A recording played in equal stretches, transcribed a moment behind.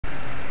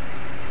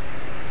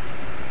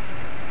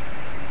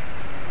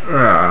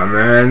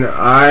Man,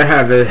 I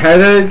have a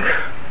headache.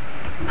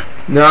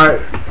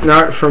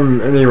 Not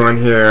from anyone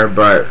here,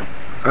 but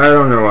I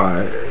don't know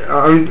why.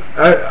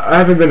 I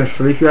haven't been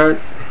asleep yet.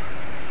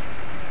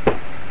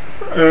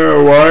 I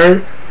don't know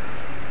why.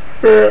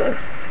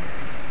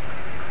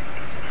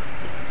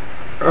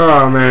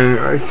 Oh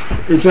man,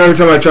 each and every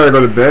time I try to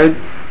go to bed,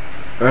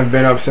 I've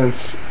been up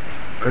since,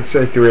 let's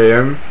say, 3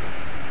 a.m.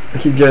 I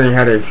keep getting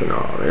headaches and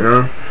all, you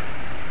know?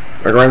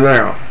 Like right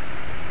now.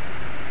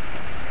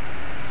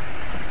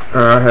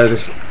 I had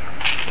just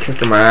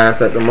kicking my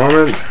ass at the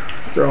moment.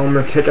 So I'm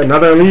gonna take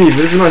another leave.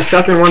 This is my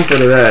second one for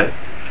today.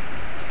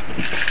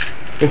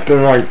 It's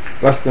been like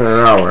less than an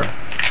hour.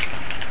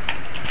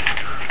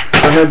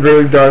 My head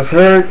really does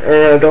hurt,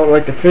 and I don't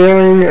like the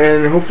feeling,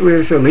 and hopefully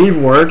this leave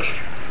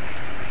works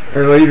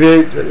and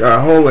alleviate a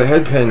whole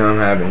head pain I'm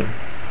having.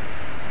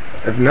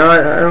 If not,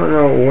 I don't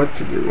know what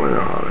to do and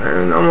all.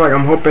 And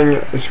I'm hoping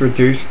it's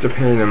reduced the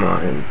pain of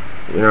mine,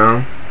 you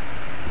know?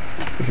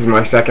 This is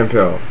my second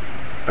pill.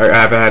 I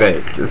have a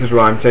headache. This is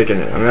why I'm taking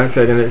it. I'm not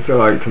taking it to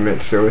like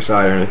commit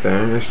suicide or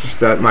anything. It's just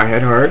that my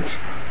head hurts,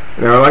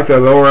 and I would like to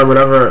lower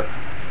whatever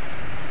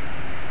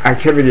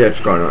activity that's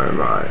going on in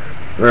my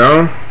life. You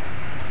know?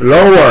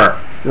 Lower,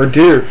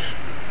 reduce.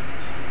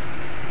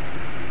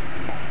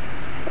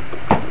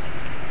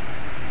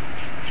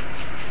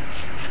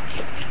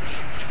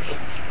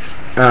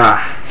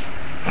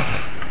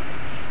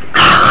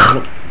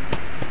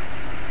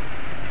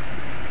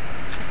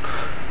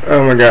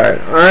 Oh my god.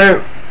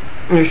 Alright.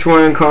 I just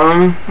want to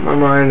calm my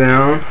mind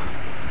down.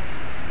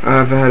 I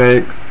have a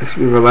headache. Just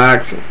be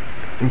relaxed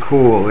and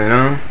cool, you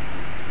know?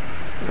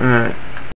 Alright.